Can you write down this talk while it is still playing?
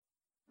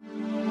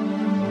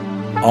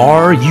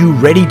Are you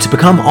ready to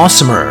become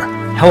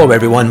awesomer? Hello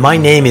everyone, my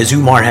name is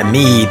Umar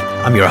Hamid.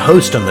 I'm your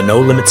host on the No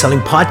Limit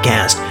Selling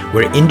podcast,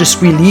 where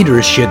industry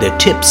leaders share their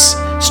tips,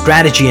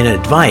 strategy, and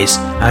advice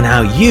on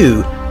how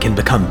you can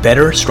become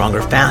better,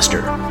 stronger,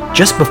 faster.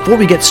 Just before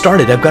we get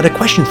started, I've got a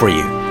question for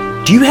you.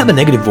 Do you have a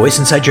negative voice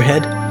inside your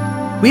head?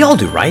 We all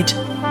do, right?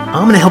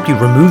 I'm going to help you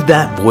remove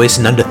that voice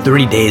in under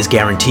 30 days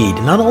guaranteed.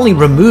 Not only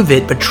remove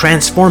it, but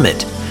transform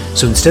it.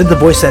 So instead of the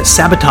voice that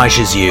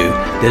sabotages you,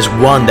 there's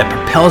one that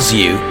propels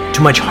you to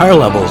much higher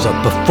levels of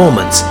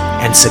performance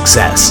and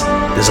success.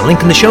 There's a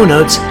link in the show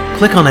notes.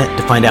 Click on it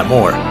to find out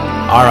more.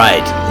 All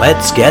right,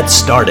 let's get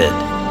started.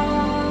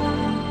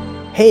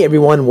 Hey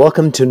everyone,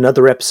 welcome to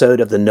another episode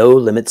of the No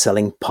Limit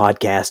Selling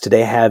podcast.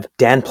 Today I have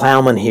Dan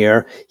Plowman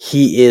here.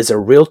 He is a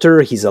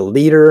realtor, he's a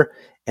leader,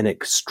 an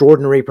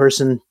extraordinary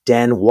person.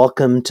 Dan,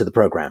 welcome to the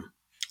program.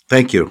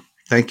 Thank you.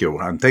 Thanks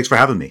for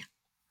having me.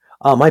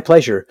 My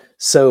pleasure.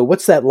 So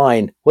what's that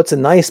line? What's a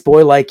nice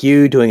boy like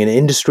you doing in an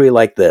industry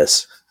like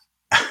this?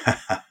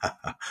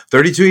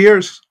 32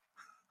 years.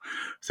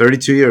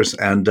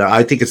 And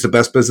I think it's the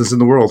best business in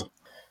the world.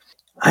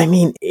 I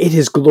mean, it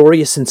is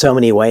glorious in so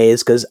many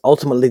ways because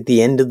ultimately at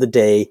the end of the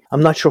day,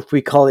 I'm not sure if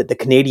we call it the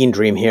Canadian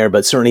dream here,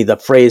 but certainly the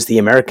phrase, the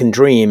American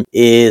dream,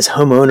 is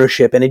home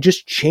ownership. And it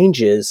just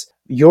changes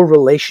your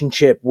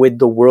relationship with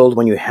the world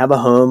when you have a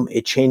home.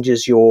 It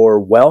changes your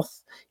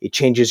wealth. It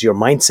changes your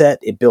mindset.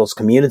 It builds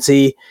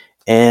community.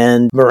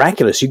 And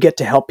miraculous, you get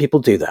to help people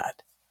do that.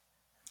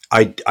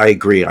 I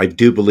agree. I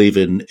do believe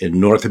in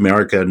North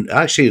America and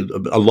actually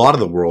a lot of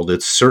the world.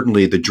 It's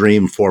certainly the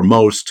dream for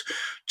most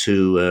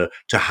to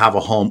have a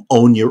home,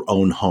 own your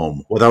own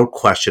home. Without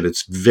question,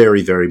 it's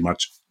very, very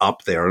much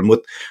up there. And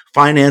with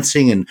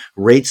financing and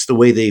rates the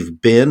way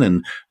they've been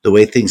and the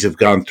way things have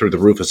gone through the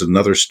roof is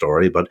another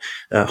story. But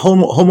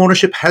home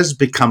ownership has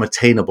become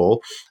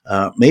attainable.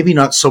 Maybe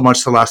not so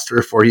much the last 3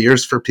 or 4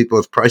 years for people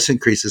with price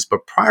increases,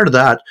 but prior to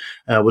that,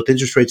 with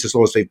interest rates as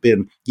low as they've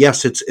been,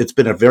 yes, it's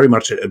been a very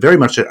much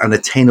an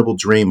attainable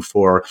dream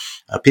for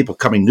people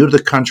coming new to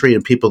the country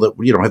and people that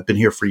have been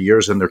here for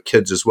years and their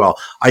kids as well.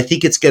 I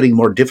think it's getting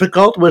more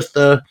difficult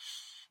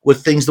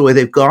with things the way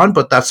they've gone,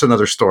 but that's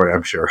another story,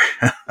 I'm sure.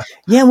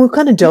 Yeah, we'll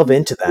kind of delve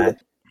into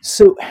that.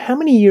 So how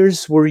many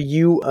years were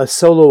you a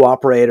solo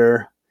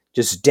operator,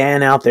 just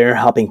Dan out there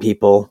helping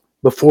people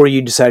before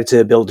you decided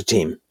to build a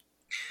team?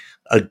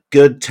 A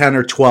good 10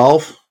 or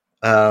 12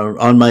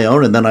 on my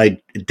own. And then I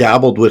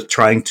dabbled with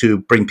trying to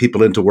bring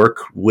people into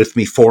work with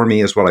me, for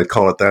me is what I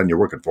call it then. You're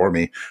working for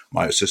me,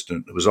 my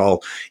assistant. It was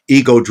all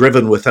ego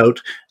driven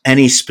without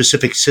any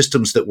specific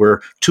systems that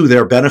were to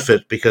their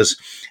benefit, because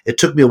it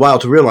took me a while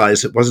to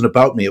realize it wasn't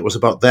about me, it was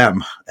about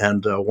them.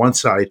 And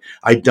once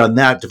I'd done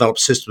that, developed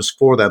systems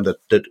for them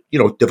that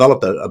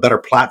developed a better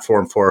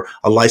platform for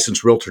a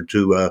licensed realtor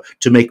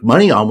to make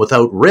money on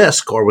without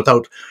risk or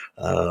without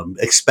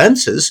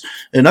expenses.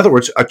 In other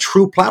words, a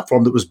true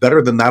platform that was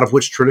better than that of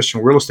which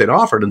traditional real estate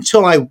offered.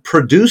 Until I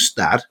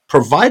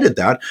provided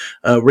that,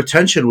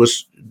 retention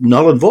was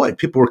null and void.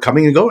 People were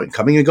coming and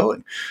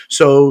going.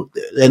 So,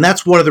 and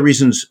that's one of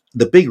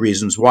the big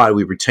reasons why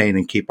we retain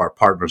and keep our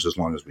partners as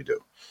long as we do.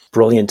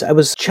 Brilliant. I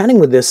was chatting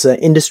with this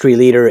industry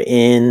leader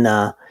in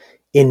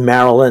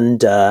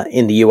Maryland,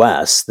 in the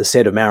U.S., the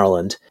state of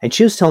Maryland, and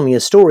she was telling me a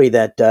story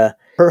that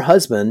her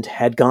husband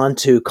had gone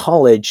to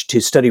college to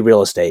study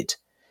real estate.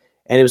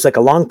 And it was like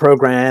a long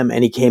program,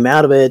 and he came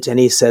out of it, and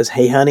he says,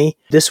 "Hey, honey,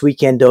 this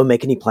weekend, don't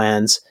make any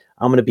plans.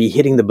 I'm going to be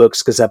hitting the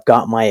books because I've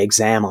got my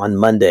exam on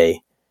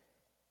Monday.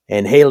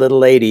 And hey, little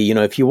lady,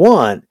 if you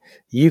want,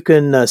 you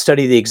can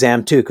study the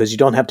exam too, because you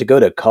don't have to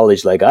go to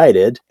college like I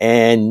did,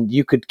 and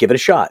you could give it a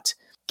shot."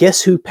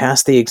 Guess who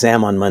passed the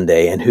exam on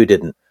Monday and who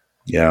didn't?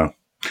 Yeah,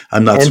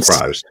 I'm not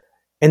surprised.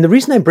 And the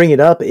reason I bring it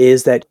up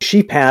is that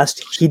she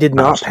passed, he did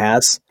not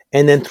pass.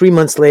 And then 3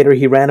 months later,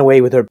 he ran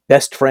away with her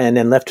best friend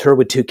and left her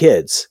with 2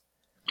 kids.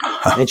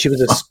 And she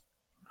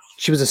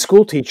was a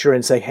school teacher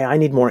and said, "Hey, I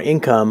need more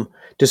income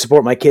to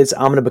support my kids.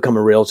 I'm going to become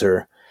a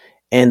realtor."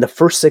 And the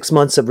first 6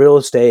 months of real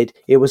estate,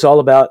 it was all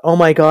about, "Oh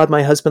my God,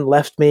 my husband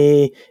left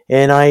me,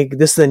 and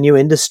this is a new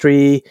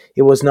industry."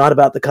 It was not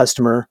about the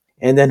customer.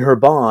 And then her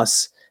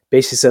boss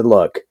basically said,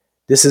 "Look,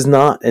 this is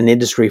not an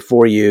industry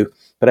for you,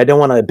 but I don't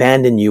want to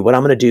abandon you. What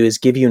I'm going to do is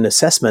give you an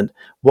assessment,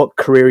 what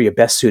career you're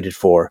best suited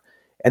for."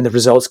 And the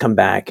results come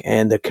back,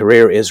 and the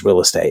career is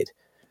real estate.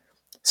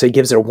 So he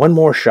gives her one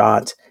more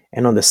shot.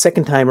 And on the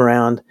second time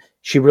around,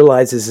 she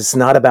realizes it's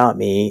not about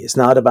me. It's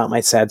not about my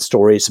sad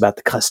story. It's about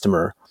the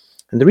customer.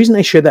 And the reason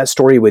I share that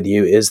story with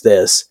you is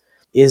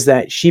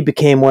that she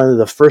became one of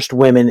the first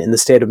women in the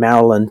state of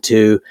Maryland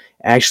to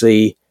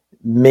actually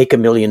make $1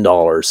 million.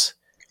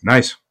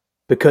 Nice.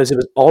 Because it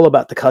was all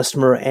about the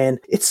customer. And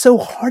it's so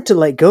hard to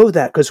let go of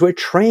that because we're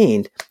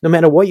trained, no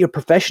matter what your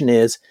profession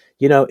is,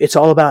 it's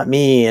all about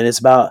me and it's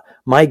about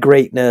my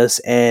greatness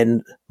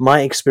and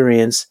my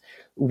experience,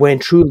 when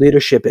true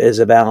leadership is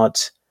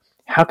about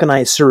how can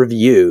I serve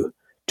you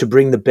to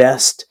bring the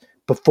best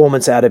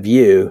performance out of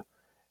you.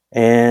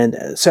 And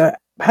so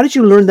how did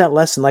you learn that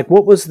lesson? Like,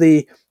 what was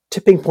the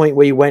tipping point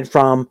where you went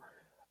from,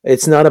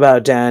 it's not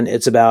about Dan,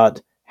 it's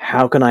about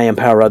how can I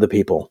empower other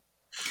people?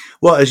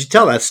 Well, as you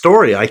tell that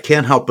story, I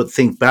can't help but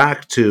think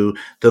back to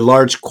the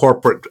large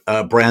corporate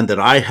brand that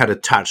I had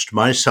attached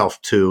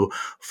myself to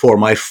for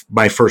my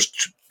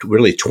first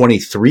really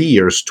 22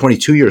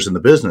 years in the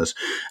business.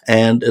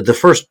 And the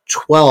first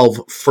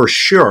 12 for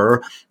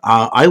sure,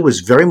 I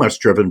was very much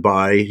driven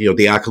by,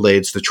 the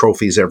accolades, the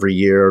trophies every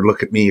year.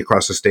 Look at me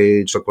across the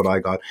stage. Look what I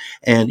got.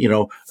 And,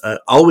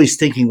 always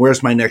thinking,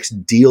 where's my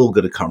next deal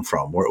going to come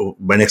from? Or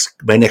my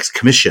next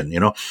commission,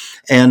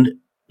 and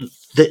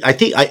I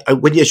think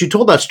as you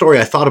told that story,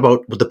 I thought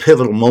about what the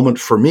pivotal moment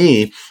for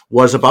me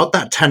was about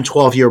that 10,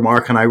 12 year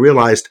mark. And I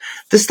realized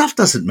this stuff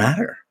doesn't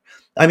matter.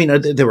 I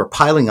mean, they were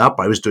piling up.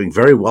 I was doing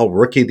very well.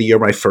 Rookie of the year,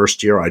 my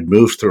first year. I'd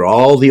moved through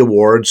all the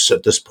awards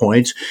at this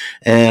point,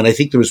 and I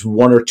think there was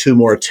one or two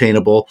more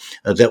attainable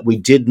that we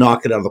did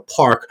knock it out of the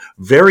park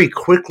very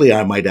quickly,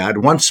 I might add,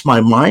 once my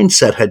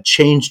mindset had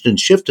changed and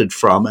shifted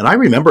from, and I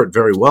remember it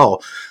very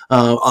well,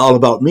 all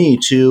about me,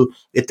 to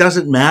it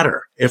doesn't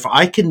matter. If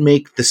I can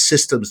make the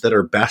systems that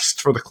are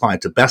best for the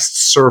client, to best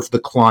serve the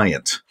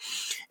client.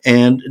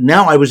 And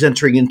now I was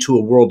entering into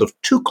a world of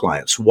two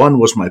clients. One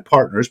was my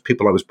partners,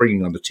 people I was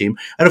bringing on the team.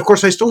 And of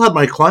course, I still had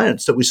my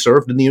clients that we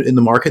served in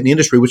the market, in the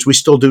industry, which we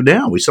still do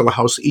now. We sell a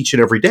house each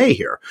and every day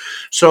here.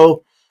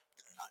 So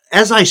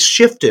as I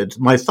shifted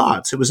my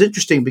thoughts, it was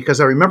interesting because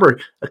I remember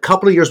a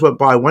couple of years went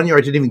by. One year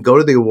I didn't even go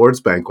to the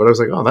awards banquet. I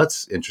was like, oh,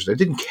 that's interesting. I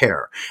didn't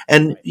care.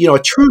 And, a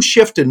true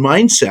shift in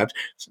mindset,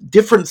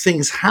 different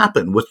things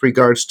happen with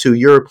regards to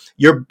your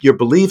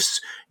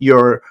beliefs,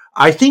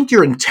 I think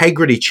your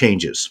integrity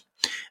changes.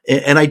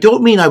 And I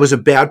don't mean I was a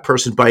bad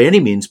person by any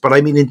means, but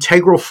I mean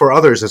integral for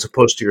others as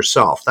opposed to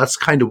yourself. That's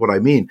kind of what I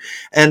mean.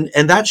 And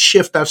that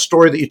shift, that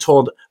story that you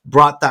told,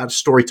 brought that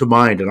story to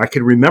mind. And I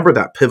can remember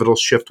that pivotal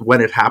shift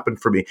when it happened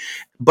for me.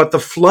 But the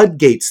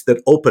floodgates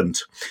that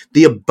opened,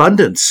 the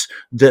abundance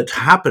that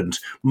happened,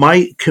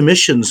 my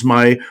commissions,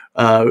 my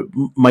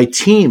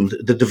team,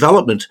 the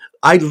development,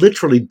 I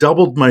literally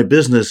doubled my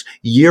business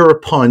year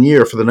upon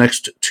year for the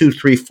next 2,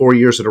 3, 4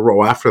 years in a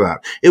row after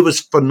that. It was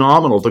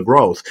phenomenal, the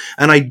growth.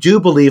 And I do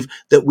believe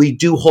that we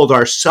do hold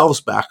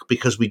ourselves back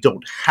because we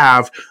don't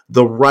have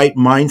the right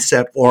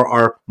mindset, or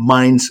our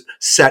minds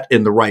set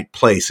in the right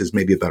place is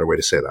maybe a better way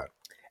to say that.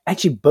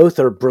 Actually, both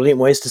are brilliant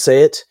ways to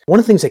say it. One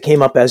of the things that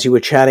came up as you were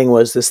chatting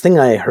was this thing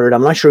I heard.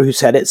 I'm not sure who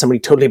said it. Somebody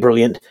totally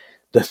brilliant.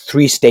 The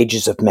 3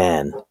 stages of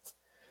man.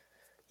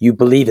 You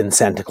believe in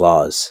Santa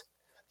Claus.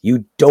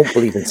 You don't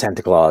believe in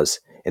Santa Claus.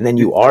 And then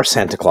you are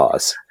Santa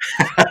Claus.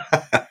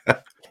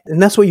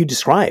 And that's what you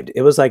described.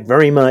 It was like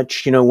very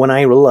much, when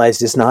I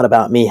realized it's not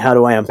about me, how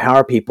do I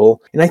empower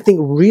people? And I think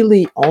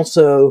really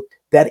also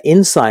that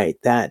insight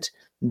that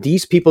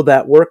these people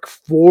that work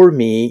for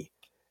me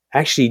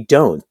actually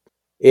don't.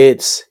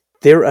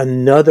 They're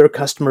another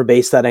customer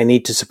base that I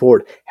need to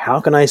support. How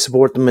can I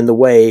support them in the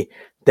way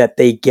that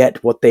they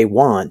get what they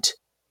want?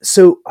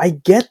 So I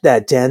get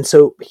that, Dan.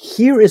 So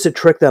here is a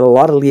trick that a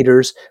lot of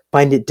leaders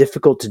find it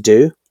difficult to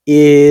do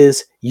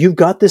is you've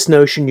got this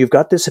notion, you've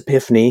got this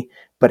epiphany,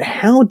 but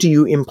how do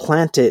you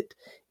implant it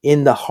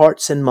in the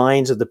hearts and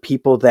minds of the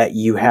people that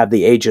you have,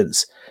 the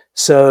agents?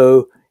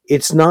 So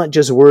it's not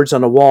just words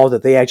on a wall,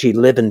 that they actually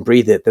live and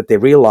breathe it, that they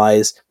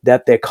realize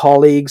that their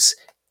colleagues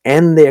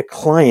and their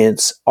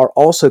clients are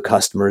also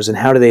customers, and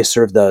how do they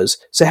serve those?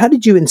 So how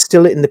did you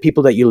instill it in the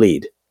people that you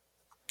lead?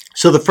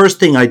 So the first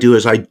thing I do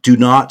is I do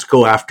not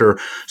go after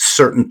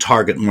certain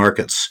target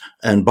markets.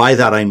 And by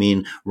that, I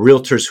mean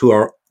realtors who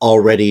are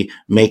already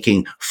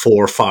making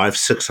 4, 5,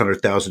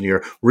 600,000 a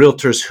year,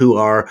 realtors who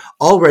are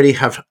already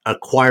have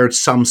acquired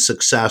some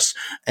success,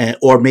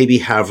 or maybe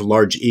have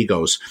large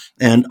egos.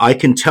 And I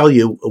can tell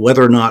you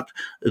whether or not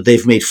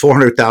they've made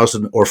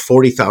 400,000 or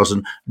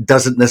 40,000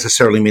 doesn't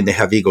necessarily mean they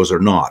have egos or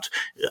not.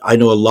 I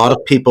know a lot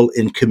of people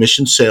in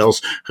commission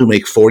sales who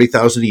make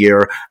 40,000 a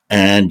year,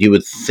 and you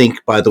would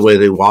think by the way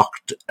they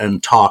walked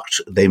and talked,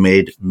 they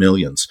made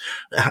millions.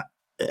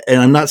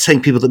 And I'm not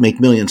saying people that make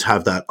millions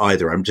have that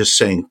either. I'm just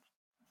saying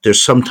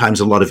there's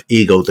sometimes a lot of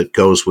ego that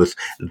goes with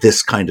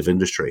this kind of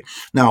industry.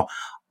 Now,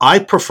 I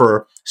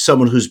prefer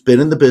someone who's been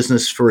in the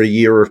business for a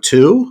year or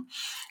two,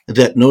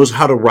 that knows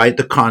how to write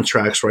the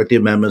contracts, write the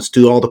amendments,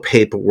 do all the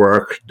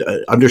paperwork,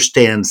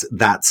 understands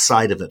that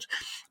side of it.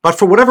 But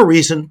for whatever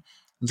reason,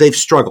 they've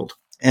struggled.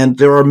 And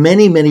there are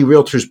many, many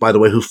realtors, by the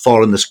way, who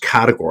fall in this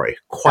category.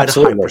 Quite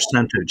a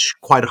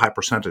high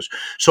percentage.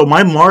 So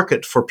my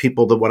market for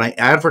people that when I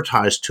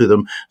advertise to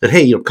them that,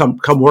 hey,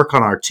 come work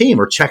on our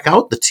team, or check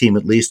out the team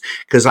at least,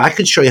 because I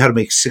can show you how to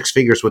make 6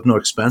 figures with no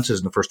expenses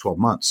in the first 12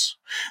 months.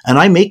 And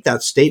I make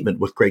that statement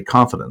with great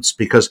confidence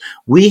because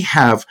we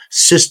have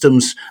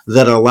systems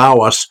that allow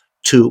us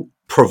to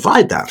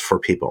provide that for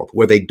people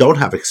where they don't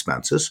have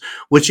expenses,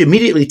 which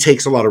immediately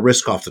takes a lot of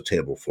risk off the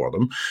table for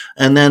them.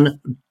 And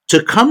then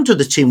to come to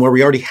the team where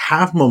we already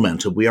have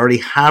momentum, we already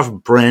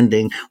have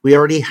branding, we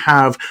already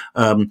have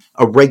a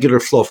regular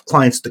flow of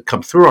clients that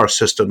come through our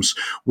systems,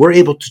 we're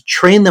able to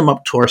train them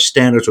up to our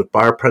standards with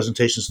buyer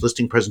presentations,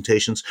 listing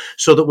presentations,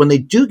 so that when they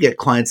do get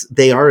clients,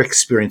 they are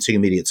experiencing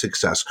immediate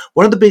success.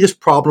 One of the biggest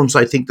problems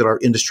I think that our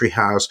industry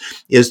has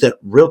is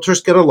that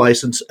realtors get a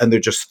license and they're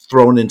just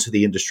thrown into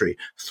the industry,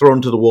 thrown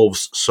to the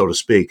wolves, so to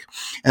speak.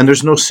 And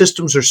there's no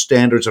systems or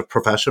standards of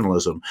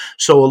professionalism.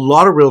 So a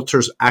lot of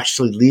realtors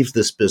actually leave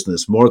this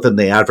business more than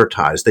they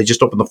advertise. They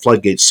just open the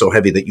floodgates so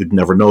heavy that you'd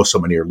never know so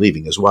many are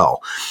leaving as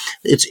well.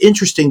 It's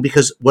interesting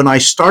because when I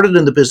started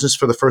in the business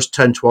for the first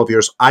 10, 12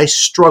 years, I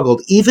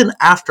struggled even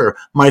after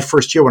my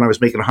first year when I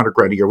was making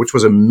 $100,000 a year, which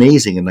was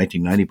amazing in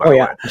 1990, by the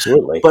way.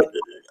 Absolutely. But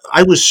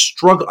I was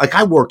struggling. Like,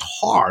 I worked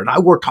hard.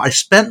 I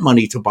spent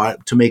money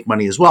to make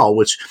money as well,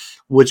 which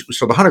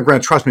so the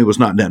 $100,000, trust me, was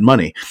not net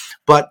money.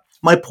 But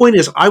my point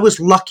is, I was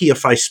lucky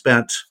if I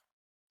spent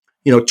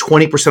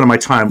 20% of my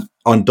time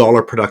on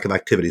dollar productive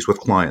activities with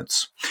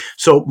clients.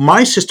 So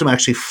my system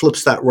actually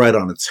flips that right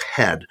on its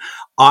head.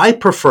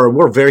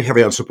 We're very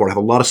heavy on support. I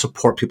have a lot of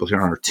support people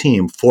here on our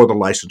team for the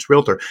licensed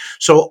realtor.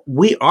 So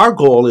our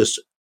goal is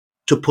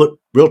to put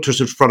realtors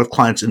in front of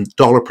clients in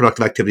dollar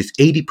productive activities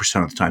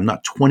 80% of the time,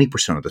 not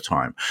 20% of the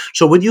time.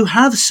 So when you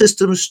have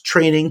systems,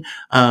 training,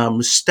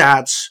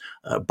 stats,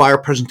 buyer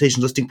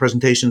presentations, listing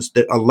presentations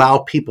that allow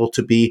people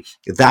to be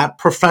that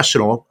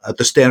professional at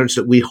the standards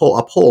that we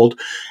uphold,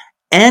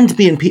 and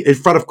be in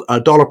front of a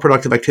dollar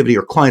productive activity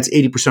or clients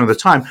 80% of the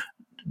time,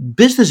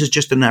 business is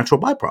just a natural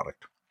byproduct.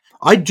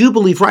 I do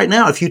believe right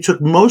now, if you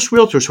took most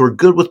realtors who are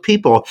good with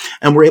people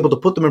and were able to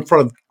put them in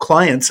front of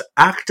clients,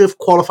 active,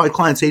 qualified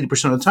clients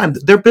 80% of the time,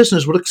 their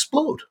business would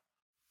explode.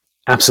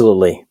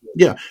 Absolutely.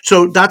 Yeah.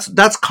 So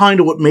that's kind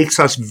of what makes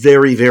us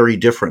very, very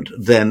different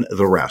than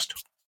the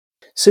rest.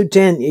 So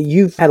Dan,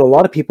 you've had a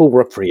lot of people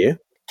work for you.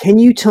 Can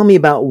you tell me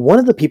about one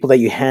of the people that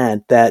you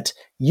had that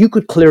you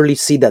could clearly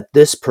see that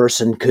this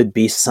person could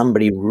be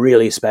somebody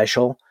really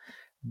special,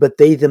 but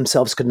they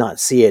themselves could not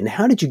see it? And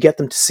how did you get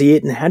them to see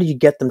it? And how did you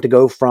get them to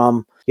go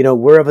from,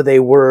 wherever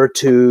they were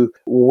to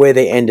where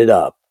they ended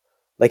up?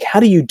 Like, how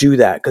do you do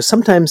that? Because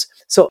sometimes,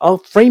 so I'll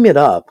frame it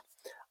up.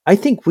 I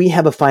think we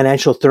have a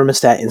financial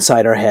thermostat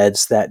inside our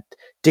heads that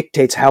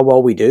dictates how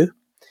well we do.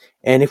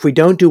 And if we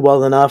don't do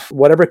well enough,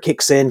 whatever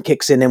kicks in,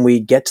 and we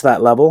get to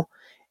that level.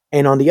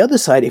 And on the other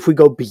side, if we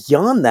go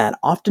beyond that,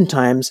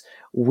 oftentimes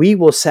we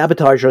will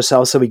sabotage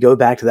ourselves so we go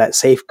back to that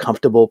safe,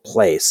 comfortable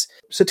place.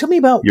 So tell me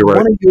about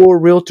one of your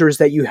realtors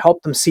that you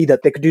helped them see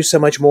that they could do so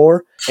much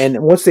more.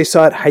 And once they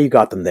saw it, how you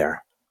got them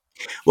there.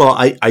 Well,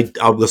 I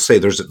will say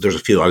there's a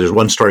few. There's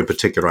one story in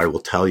particular I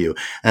will tell you,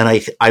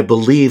 and I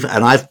believe,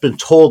 and I've been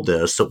told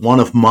this, that one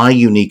of my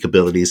unique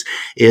abilities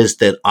is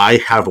that I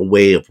have a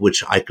way of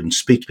which I can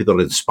speak to people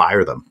and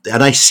inspire them.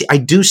 And I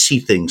do see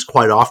things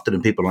quite often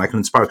in people, and I can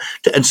inspire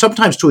them. And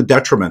sometimes to a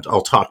detriment,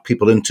 I'll talk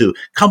people into,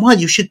 come on,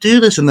 you should do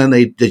this, and then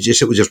it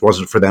just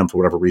wasn't for them for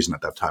whatever reason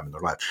at that time in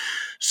their life.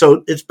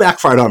 So it's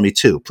backfired on me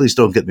too. Please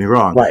don't get me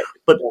wrong. Right.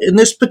 But in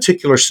this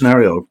particular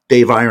scenario,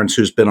 Dave Irons,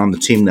 who's been on the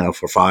team now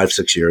for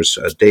 5-6 years,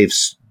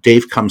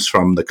 Dave comes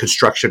from the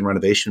construction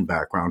renovation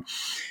background.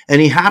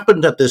 And he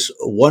happened at this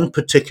one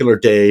particular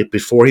day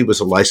before he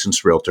was a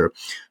licensed realtor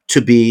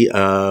to be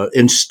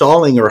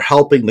installing or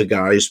helping the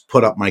guys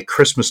put up my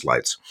Christmas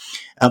lights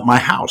at my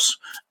house.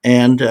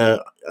 And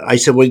I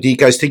said, well, do you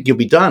guys think you'll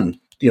be done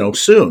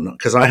soon?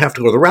 Because I have to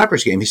go to the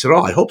Raptors game. He said,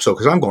 oh, I hope so,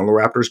 because I'm going to the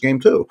Raptors game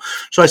too.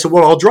 So I said,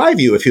 well, I'll drive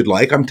you if you'd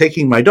like. I'm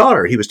taking my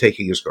daughter. He was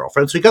taking his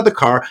girlfriend. So we got the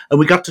car and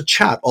we got to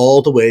chat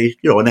all the way,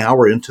 an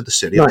hour into the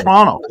city of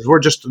Toronto. Because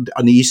we're just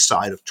on the east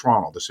side of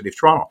Toronto, the city of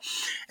Toronto.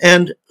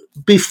 And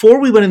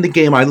before we went in the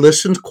game, I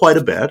listened quite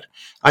a bit.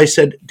 I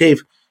said,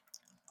 Dave,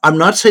 I'm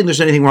not saying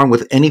there's anything wrong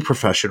with any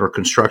profession or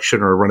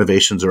construction or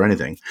renovations or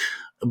anything,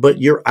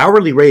 but your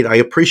hourly rate, I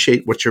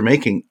appreciate what you're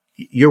making.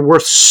 You're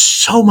worth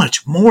so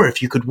much more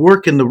if you could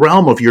work in the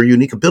realm of your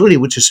unique ability,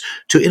 which is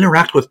to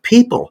interact with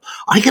people.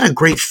 I get a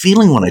great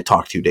feeling when I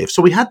talk to you, Dave.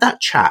 So we had that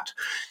chat,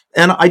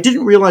 and I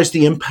didn't realize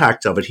the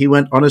impact of it. He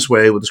went on his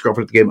way with his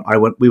girlfriend at the game.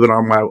 We went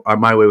on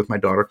my way with my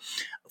daughter.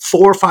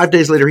 4 or 5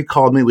 days later, he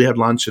called me. We had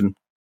lunch, and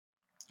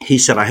he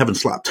said, I haven't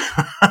slept.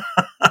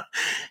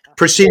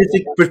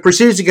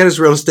 Proceeded to get his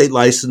real estate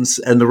license,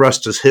 and the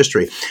rest is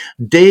history.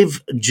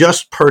 Dave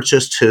just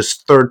purchased his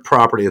third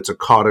property. It's a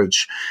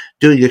cottage,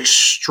 doing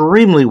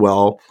extremely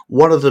well.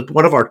 One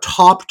of our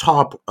top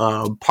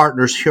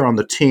partners here on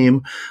the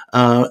team,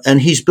 and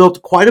he's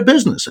built quite a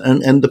business.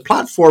 And the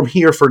platform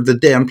here for the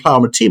Dan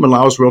Plowman team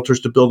allows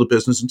realtors to build a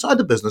business inside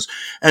the business.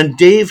 And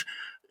Dave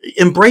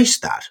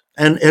embraced that.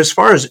 And as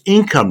far as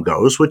income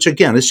goes, which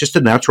again is just a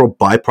natural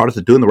byproduct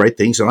of doing the right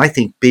things, and I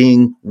think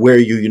being where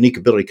your unique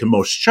ability can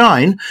most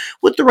shine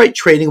with the right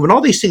training, when all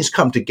these things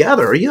come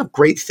together, you have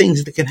great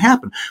things that can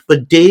happen.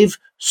 But Dave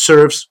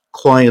serves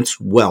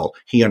clients well.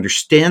 He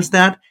understands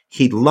that,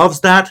 he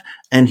loves that,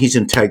 and he's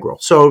integral.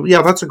 So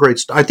yeah, that's a great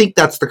I think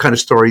that's the kind of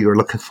story you're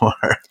looking for.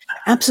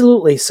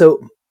 Absolutely.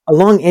 So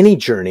along any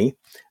journey,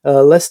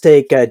 let's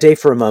take Dave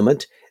for a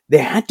moment.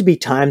 there had to be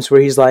times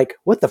where he's like,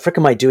 what the frick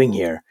am I doing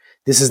here?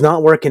 This is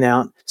not working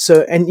out.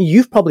 So, and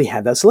you've probably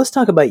had that. So let's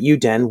talk about you,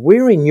 Dan.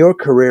 Where in your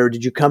career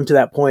did you come to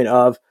that point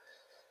of,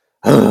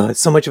 it's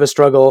so much of a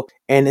struggle,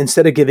 and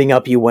instead of giving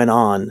up, you went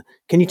on?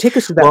 Can you take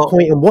us to that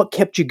point, and what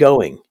kept you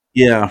going?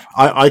 Yeah,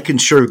 I can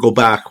sure go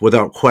back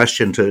without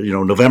question to,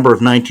 November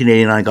of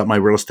 1989, I got my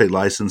real estate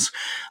license.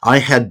 I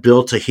had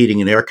built a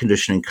heating and air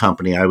conditioning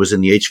company. I was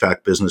in the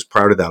HVAC business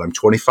prior to that. I'm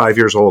 25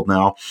 years old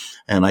now,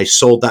 and I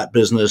sold that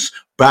business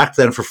back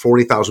then for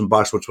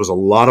 $40,000, which was a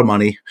lot of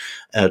money,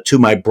 to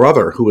my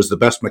brother, who was the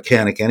best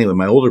mechanic anyway,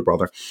 my older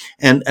brother.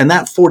 And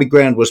that 40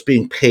 grand was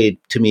being paid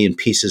to me in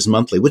pieces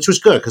monthly, which was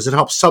good because it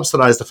helped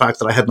subsidize the fact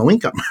that I had no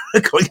income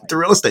going into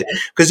real estate.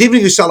 Because even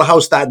if you sell a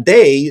house that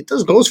day, it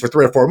just goes for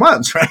 3 or 4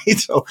 months, right?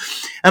 So,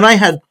 and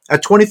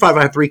at 25,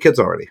 I had 3 kids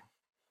already.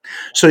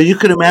 So you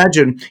can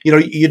imagine,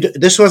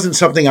 this wasn't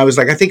something I was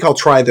like, I think I'll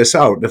try this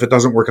out. If it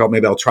doesn't work out,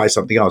 maybe I'll try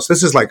something else.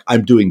 This is like,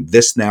 I'm doing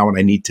this now and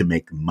I need to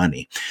make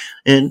money.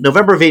 In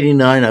November of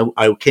 89,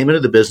 I came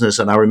into the business,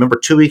 and I remember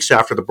 2 weeks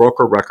after the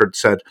broker record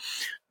said,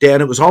 Dan,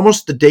 it was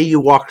almost the day you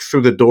walked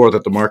through the door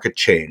that the market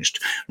changed.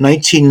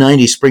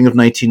 1990, spring of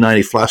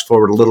 1990, flash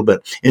forward a little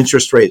bit,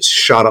 interest rates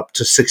shot up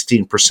to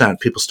 16%.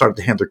 People started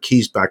to hand their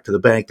keys back to the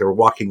bank. They were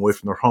walking away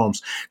from their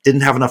homes,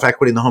 didn't have enough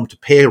equity in the home to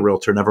pay a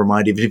realtor, never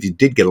mind. Even if you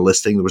did get a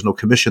listing, there was no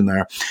commission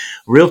there.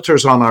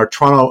 Realtors on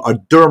our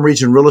Durham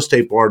Region Real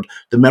Estate Board,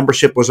 the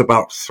membership was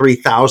about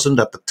 3,000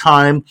 at the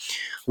time.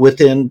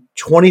 Within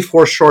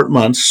 24 short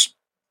months,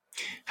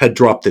 had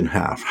dropped in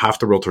half. Half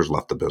the realtors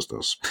left the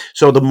business.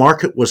 So the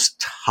market was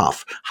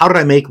tough. How did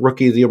I make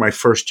Rookie of the Year my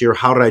first year?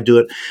 How did I do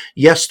it?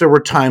 Yes, there were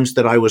times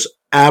that I was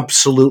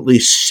absolutely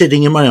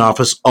sitting in my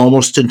office,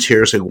 almost in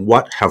tears, saying,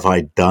 what have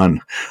I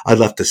done? I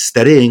left a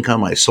steady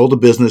income. I sold a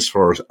business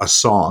for a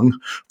song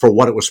for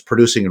what it was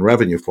producing in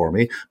revenue for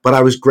me, but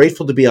I was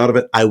grateful to be out of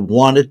it. I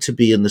wanted to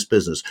be in this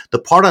business. The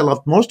part I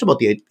loved most about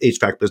the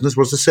HVAC business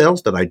was the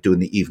sales that I do in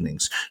the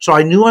evenings. So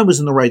I knew I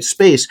was in the right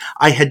space.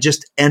 I had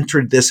just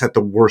entered this at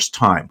the worst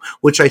time,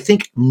 which I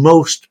think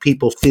most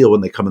people feel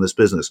when they come in this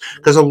business.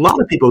 Because a lot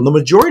of people, the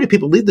majority of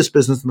people leave this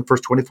business in the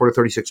first 24 to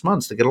 36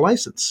 months to get a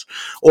license,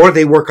 or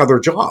they work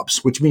other jobs,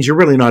 which means you're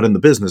really not in the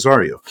business,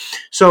 are you?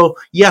 So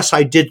yes,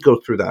 I did go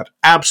through that.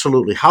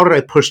 Absolutely. How did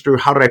I push through?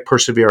 How did I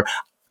persevere?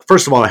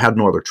 First of all, I had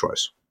no other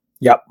choice.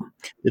 Yep.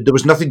 There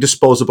was nothing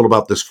disposable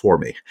about this for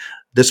me.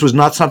 This was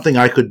not something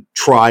I could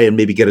try and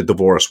maybe get a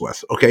divorce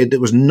with. Okay.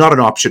 It was not an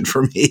option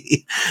for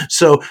me.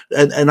 So,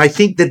 and I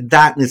think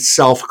that in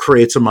itself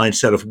creates a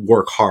mindset of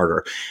work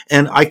harder.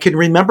 And I can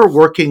remember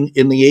working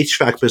in the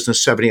HVAC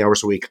business 70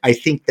 hours a week. I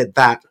think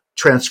that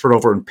transferred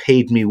over and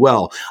paid me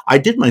well. I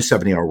did my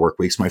 70-hour work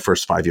weeks my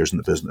first 5 years in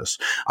the business.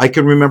 I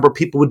can remember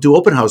people would do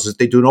open houses.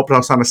 They do an open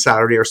house on a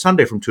Saturday or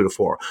Sunday from 2 to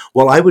 4.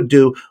 Well, I would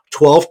do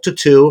 12 to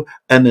 2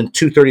 and then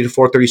 2:30 to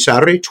 4:30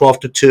 Saturday, 12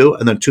 to 2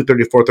 and then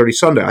 2:30 to 4:30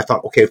 Sunday. I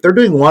thought, okay, if they're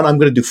doing one, I'm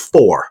going to do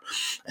 4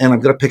 and I'm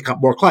going to pick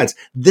up more clients.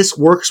 This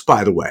works,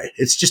 by the way.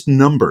 It's just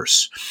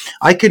numbers.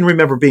 I can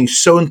remember being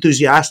so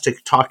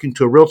enthusiastic talking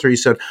to a realtor. He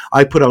said,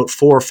 I put out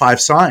 4 or 5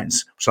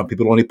 signs. Some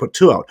people only put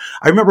 2 out.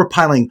 I remember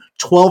piling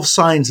 12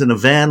 signs in a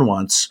van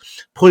once,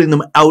 putting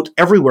them out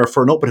everywhere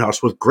for an open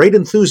house with great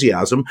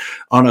enthusiasm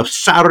on a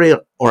Saturday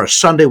or a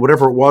Sunday,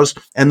 whatever it was.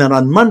 And then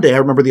on Monday, I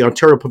remember the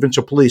Ontario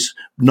Provincial Police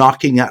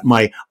knocking at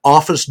my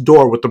office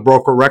door with the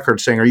broker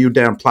record saying, are you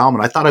Dan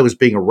Plowman? I thought I was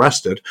being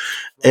arrested.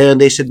 And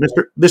they said,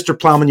 Mr.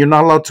 Plowman, you're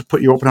not allowed to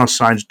put your open house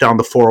signs down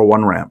the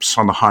 401 ramps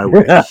on the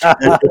highway.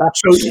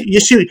 So you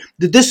see,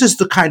 this is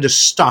the kind of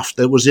stuff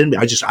that was in me.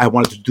 I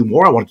wanted to do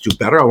more. I wanted to do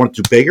better. I wanted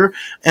to do bigger.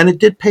 And it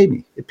did pay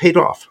me. It paid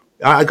off.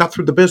 I got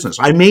through the business.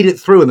 I made it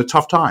through in the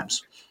tough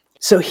times.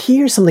 So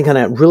here's something kind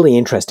of really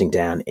interesting,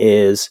 Dan,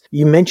 is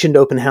you mentioned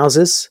open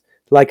houses.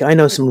 Like I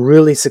know some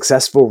really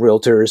successful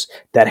realtors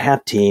that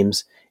have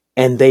teams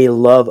and they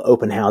love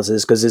open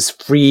houses because it's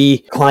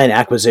free client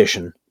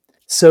acquisition.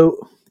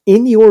 So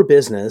in your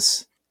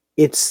business,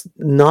 it's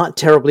not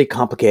terribly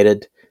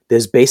complicated.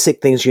 There's basic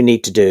things you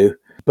need to do,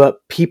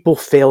 but people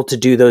fail to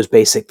do those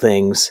basic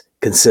things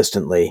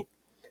consistently.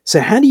 So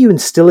how do you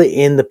instill it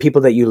in the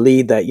people that you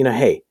lead that,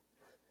 hey,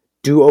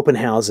 do open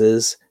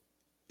houses,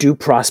 do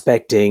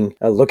prospecting,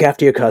 look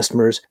after your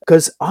customers?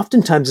 Because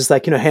oftentimes it's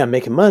like, hey, I'm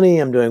making money,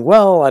 I'm doing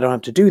well, I don't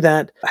have to do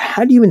that.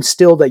 How do you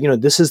instill that,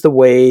 this is the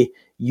way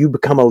you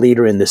become a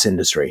leader in this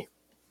industry?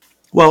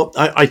 Well,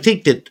 I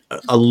think that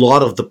a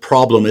lot of the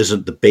problem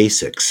isn't the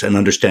basics and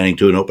understanding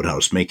do an open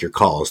house, make your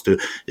calls.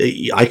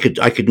 I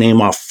could name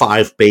off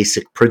 5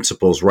 basic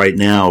principles right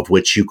now of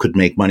which you could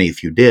make money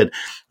if you did.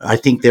 I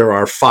think there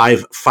are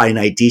 5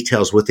 finite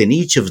details within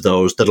each of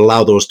those that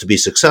allow those to be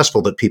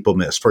successful that people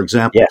miss. For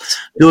example, yes.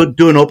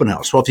 do an open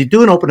house. Well, if you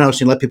do an open house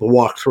and you let people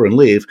walk through and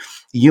leave,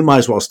 you might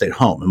as well stay at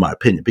home, in my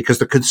opinion, because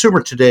the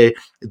consumer today,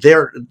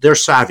 they're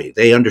savvy.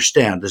 They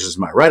understand this is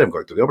my right. I'm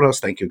going to the open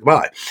house. Thank you.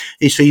 Goodbye.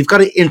 So you've got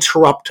to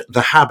interrupt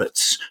the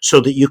habits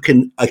so that you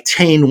can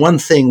attain one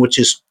thing, which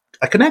is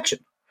a connection.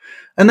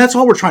 And that's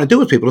all we're trying to do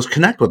with people is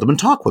connect with them and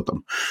talk with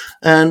them.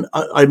 And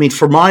I mean,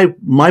 for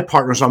my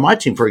partners on my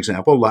team, for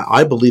example,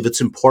 I believe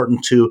it's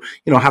important to,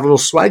 have little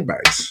swag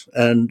bags,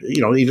 and,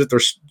 even if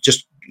there's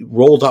just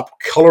rolled up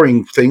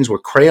coloring things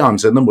with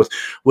crayons in them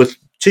with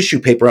tissue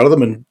paper out of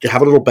them, and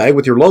have a little bag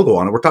with your logo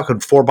on it. We're talking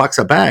 $4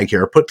 a bag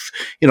here. Put,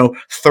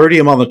 30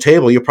 of them on the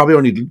table. You probably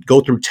only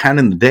go through 10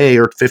 in the day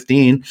or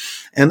 15,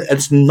 and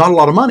it's not a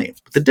lot of money.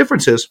 But the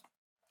difference is,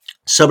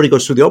 somebody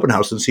goes through the open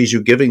house and sees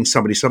you giving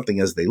somebody something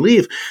as they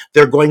leave,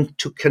 they're going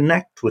to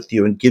connect with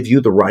you and give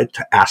you the right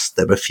to ask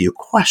them a few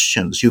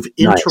questions. You've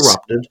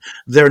interrupted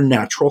their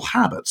natural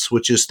habits,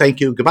 which is thank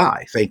you,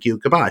 goodbye. Thank you,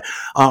 goodbye.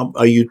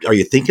 Are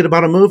you thinking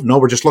about a move? No,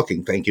 we're just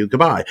looking. Thank you,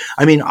 goodbye.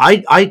 I mean,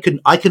 I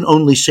can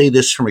only say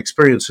this from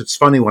experience. It's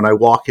funny when I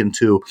walk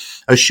into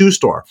a shoe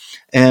store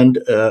and,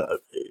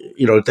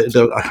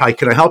 hi,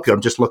 can I help you?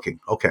 I'm just looking.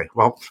 Okay.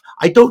 Well,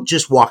 I don't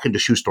just walk into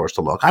shoe stores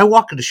to look. I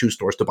walk into shoe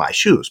stores to buy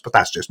shoes, but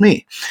that's just me.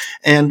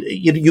 And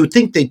you would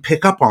think they'd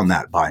pick up on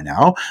that by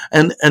now.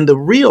 And the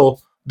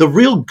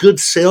real good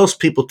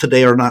salespeople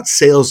today are not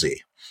salesy.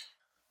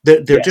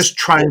 They're just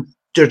trying.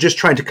 They're just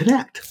trying to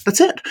connect.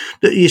 That's it.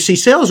 You see,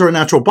 sales are a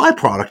natural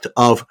byproduct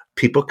of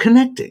people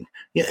connecting.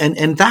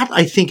 And that,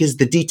 I think, is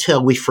the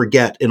detail we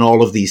forget in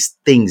all of these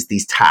things,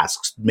 these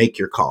tasks. Make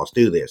your calls,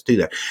 do this, do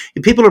that.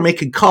 If people are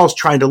making calls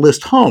trying to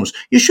list homes,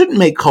 you shouldn't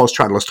make calls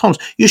trying to list homes.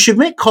 You should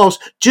make calls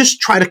just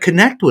try to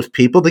connect with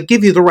people that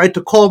give you the right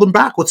to call them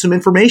back with some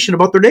information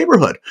about their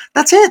neighborhood.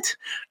 That's it.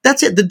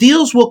 That's it. The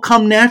deals will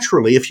come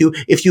naturally if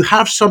you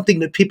have something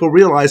that people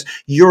realize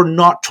you're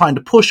not trying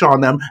to push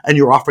on them and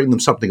you're offering them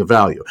something of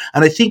value.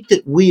 And I think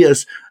that we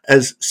as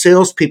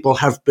salespeople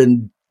have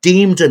been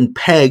deemed and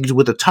pegged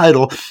with a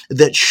title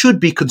that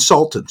should be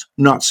consultant,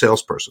 not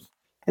salesperson.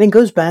 And it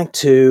goes back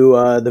to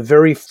the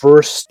very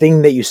first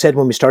thing that you said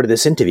when we started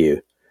this interview.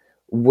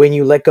 When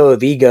you let go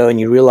of ego and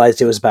you realized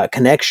it was about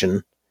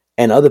connection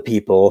and other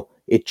people,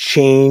 it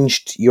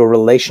changed your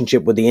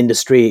relationship with the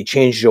industry, it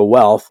changed your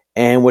wealth.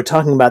 And we're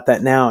talking about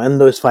that now in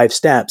those 5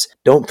 steps.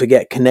 Don't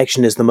forget,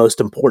 connection is the most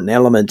important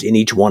element in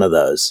each one of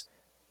those.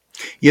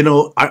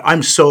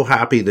 I'm so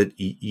happy that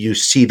you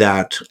see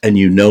that and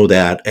you know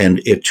that, and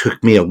it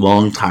took me a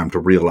long time to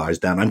realize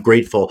that. I'm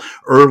grateful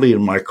early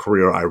in my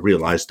career I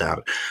realized that.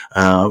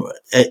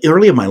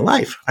 Early in my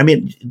life, I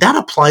mean, that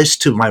applies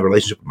to my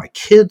relationship with my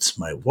kids,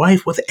 my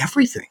wife, with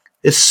everything.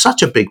 It's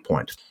such a big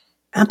point.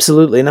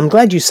 Absolutely, and I'm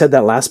glad you said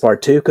that last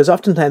part too, because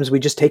oftentimes we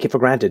just take it for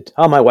granted.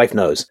 Oh, my wife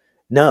knows.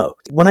 No.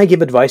 When I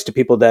give advice to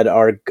people that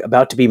are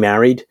about to be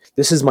married,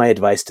 this is my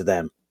advice to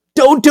them.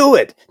 Don't do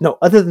it. No,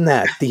 other than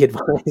that, the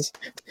advice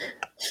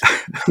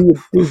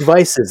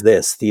is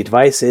this. The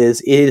advice is,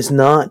 it is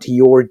not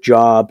your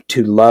job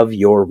to love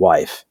your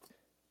wife.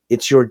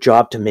 It's your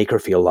job to make her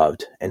feel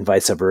loved, and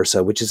vice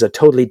versa, which is a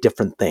totally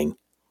different thing.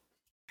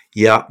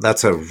 Yeah,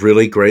 that's a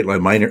really great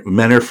line.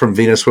 Men are from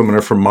Venus, women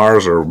are from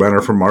Mars, or men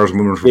are from Mars,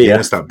 women are from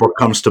Venus. That book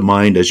comes to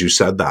mind as you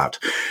said that.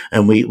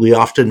 And we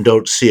often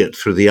don't see it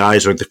through the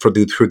eyes or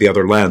through the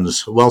other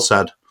lens. Well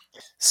said.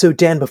 So,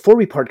 Dan, before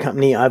we part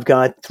company, I've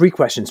got 3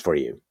 questions for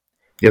you.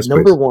 Yes,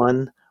 Number please.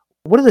 1,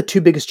 what are the 2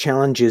 biggest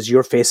challenges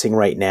you're facing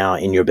right now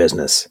in your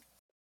business?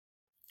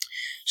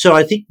 So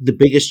I think the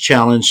biggest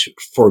challenge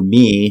for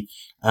me,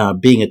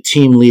 being a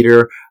team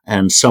leader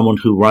and someone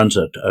who runs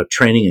a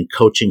training and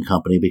coaching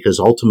company, because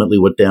ultimately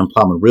what Dan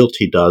Plowman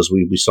Realty does,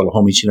 we sell a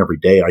home each and every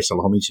day. I sell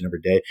a home each and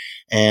every day.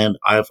 And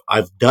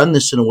I've done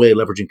this in a way,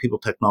 leveraging people,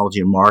 technology,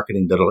 and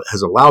marketing, that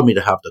has allowed me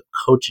to have the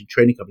coaching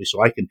training company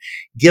so I can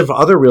give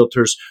other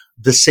realtors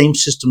the same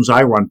systems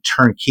I run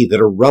turnkey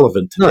that are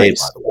relevant today,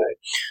 by the way.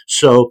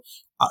 So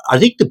I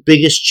think the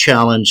biggest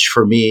challenge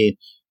for me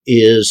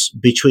is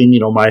between,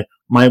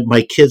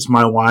 my kids,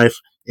 my wife,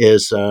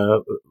 is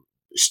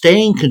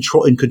staying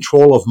in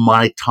control of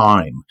my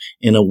time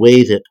in a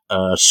way that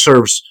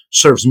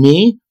serves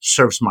me,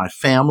 serves my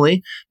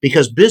family,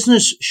 because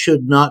business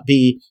should not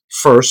be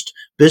first.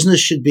 Business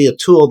should be a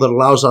tool that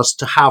allows us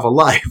to have a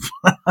life.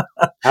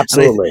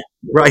 Absolutely.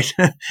 Right.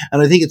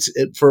 And I think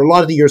for a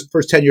lot of the years,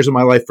 first 10 years of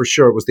my life, for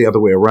sure, it was the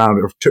other way around.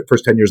 Or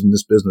first 10 years in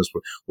this business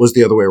was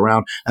the other way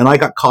around. And I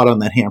got caught on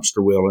that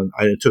hamster wheel, and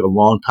it took a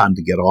long time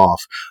to get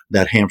off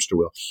that hamster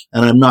wheel.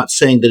 And I'm not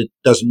saying that it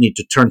doesn't need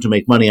to turn to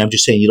make money. I'm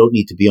just saying you don't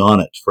need to be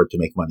on it for it to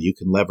make money. You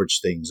can leverage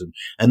things.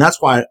 And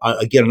that's why,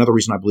 again, another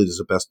reason I believe this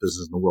is the best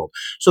business in the world.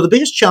 So the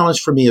biggest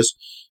challenge for me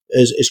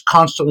is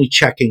constantly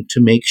checking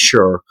to make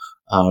sure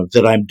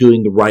that I'm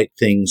doing the right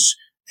things.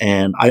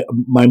 And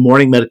my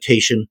morning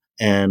meditation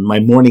and my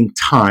morning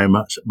time,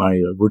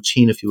 my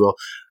routine, if you will,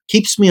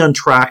 keeps me on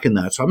track in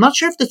that. So I'm not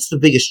sure if that's the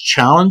biggest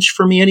challenge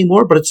for me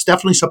anymore, but it's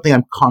definitely something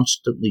I'm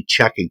constantly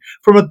checking.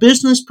 From a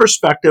business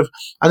perspective,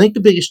 I think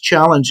the biggest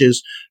challenge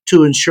is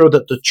to ensure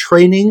that the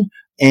training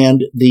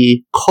and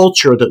the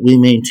culture that we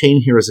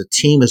maintain here as a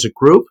team, as a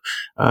group,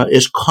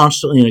 is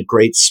constantly in a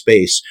great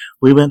space.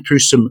 We went through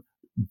some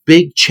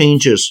big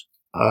changes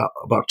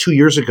about 2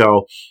 years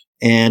ago,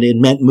 and it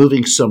meant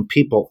moving some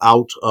people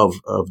out of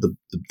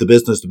the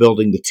business, the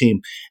building, the team.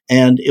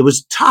 And it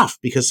was tough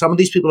because some of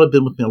these people have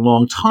been with me a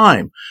long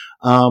time.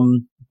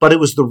 but it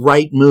was the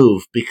right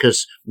move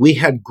because we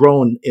had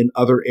grown in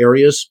other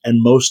areas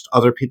and most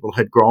other people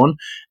had grown.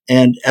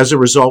 And as a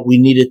result, we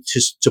needed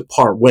to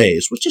part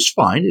ways, which is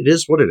fine. It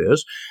is what it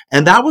is.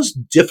 And that was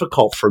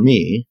difficult for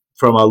me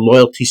from a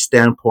loyalty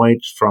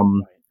standpoint,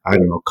 from, I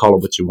don't know, call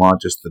it what you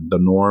want, just the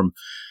norm.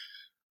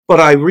 But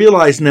I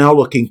realize now,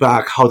 looking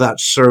back, how that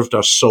served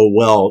us so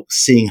well,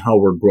 seeing how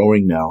we're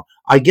growing now.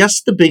 I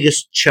guess the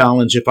biggest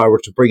challenge, if I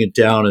were to bring it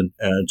down and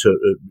to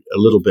a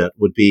little bit,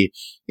 would be,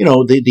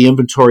 the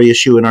inventory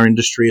issue in our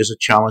industry is a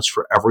challenge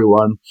for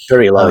everyone.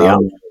 Very low, yeah.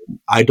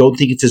 I don't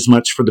think it's as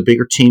much for the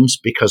bigger teams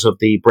because of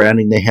the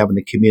branding they have in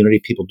the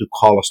community. People do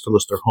call us to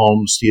list their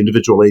homes. The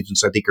individual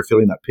agents, I think, are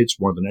feeling that pinch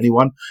more than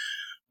anyone.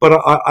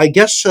 But I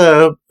guess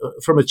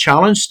from a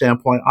challenge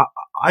standpoint,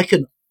 I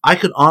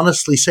could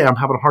honestly say I'm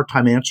having a hard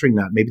time answering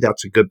that. Maybe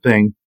that's a good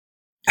thing.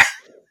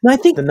 I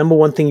think the number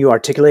one thing you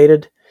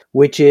articulated,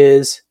 which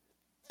is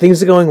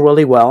things are going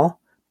really well,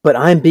 but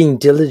I'm being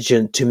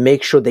diligent to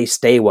make sure they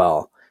stay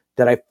well,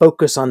 that I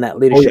focus on that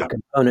leadership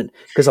component.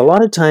 Because a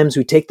lot of times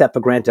we take that for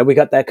granted. We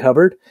got that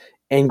covered.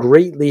 And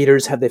great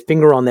leaders have their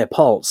finger on their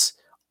pulse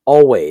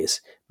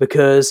always,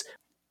 because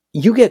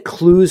you get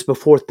clues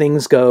before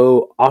things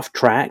go off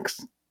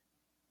tracks.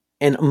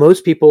 And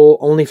most people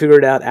only figure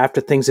it out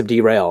after things have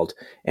derailed.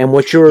 And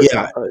what you're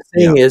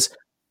saying is,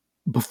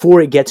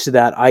 before it gets to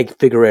that, I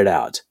figure it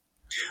out.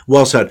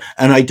 Well said.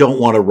 And I don't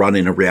want to run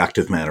in a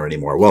reactive manner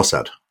anymore. Well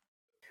said.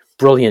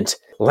 Brilliant.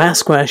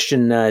 Last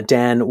question,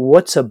 Dan.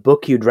 What's a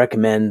book you'd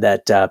recommend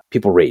that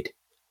people read?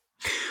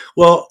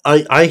 Well,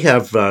 I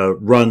have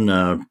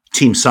run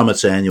team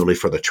summits annually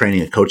for the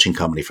training and coaching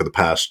company for the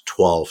past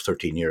 12,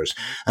 13 years.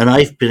 And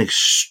I've been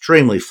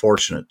extremely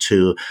fortunate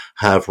to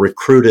have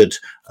recruited,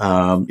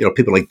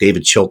 people like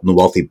David Chilton, the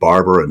wealthy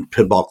barber, and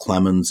Pinball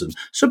Clemens, and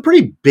some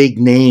pretty big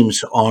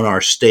names on our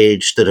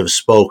stage that have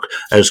spoke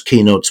as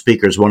keynote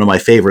speakers. One of my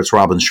favorites,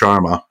 Robin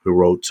Sharma, who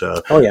wrote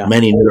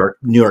many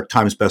New York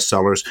Times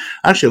bestsellers,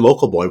 actually a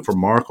local boy from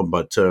Markham,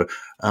 but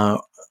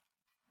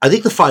I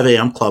think the 5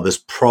 a.m. Club is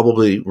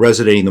probably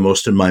resonating the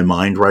most in my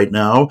mind right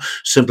now,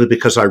 simply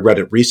because I read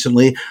it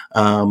recently.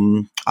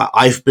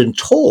 I've been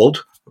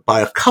told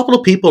by a couple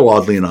of people,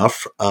 oddly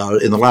enough,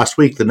 in the last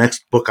week, the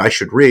next book I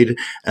should read,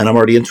 and I'm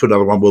already into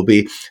another one, will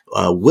be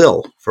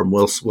Will, from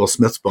Will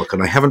Smith's book,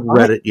 and I haven't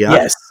read it yet.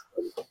 Yes.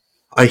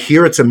 I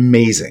hear it's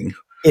amazing.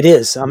 It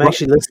is. I'm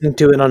actually listening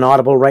to it on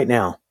Audible right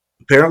now.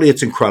 Apparently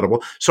it's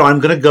incredible. So I'm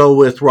going to go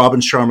with Robin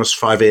Sharma's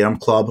 5 a.m.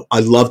 Club. I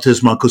loved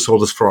his Monk Who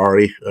Sold His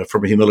Ferrari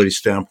from a humility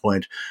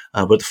standpoint.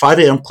 But the 5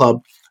 a.m.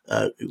 Club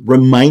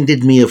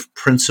reminded me of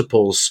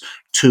principles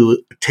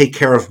to take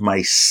care of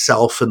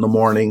myself in the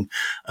morning,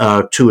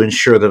 to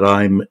ensure that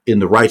I'm in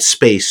the right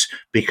space,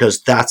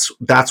 because that's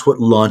what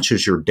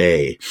launches your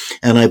day.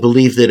 And I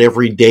believe that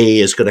every day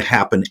is going to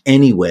happen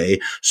anyway.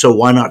 So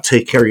why not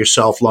take care of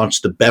yourself,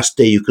 launch the best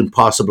day you can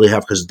possibly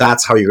have, because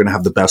that's how you're going to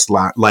have the best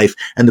life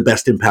and the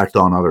best impact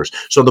on others.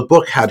 So the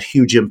book had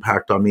huge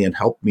impact on me and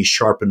helped me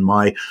sharpen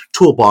my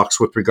toolbox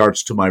with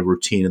regards to my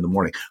routine in the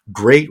morning.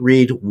 Great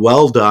read.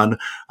 Well done.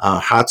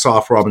 Hats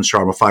off, Robin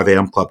Sharma, 5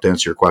 a.m. Club, to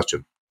answer your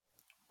question.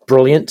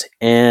 Brilliant.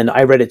 And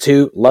I read it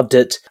too. Loved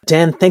it.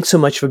 Dan, thanks so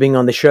much for being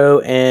on the show.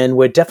 And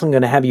we're definitely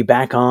going to have you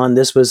back on.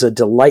 This was a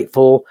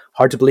delightful,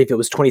 hard to believe it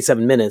was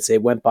 27 minutes.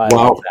 It went by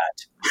like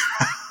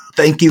that.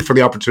 Thank you for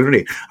the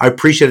opportunity. I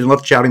appreciate it and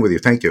love chatting with you.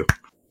 Thank you.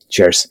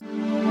 Cheers.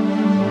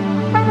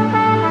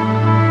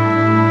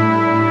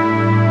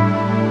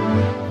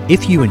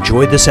 If you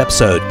enjoyed this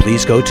episode,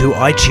 please go to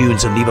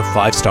iTunes and leave a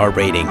 5-star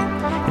rating.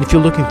 And if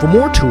you're looking for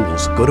more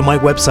tools, go to my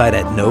website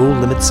at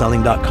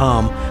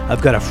NoLimitSelling.com.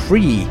 I've got a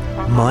free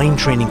mind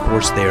training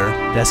course there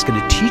that's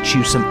going to teach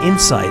you some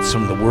insights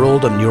from the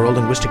world of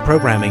neuro-linguistic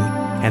programming,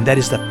 and that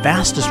is the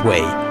fastest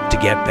way to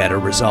get better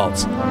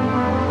results.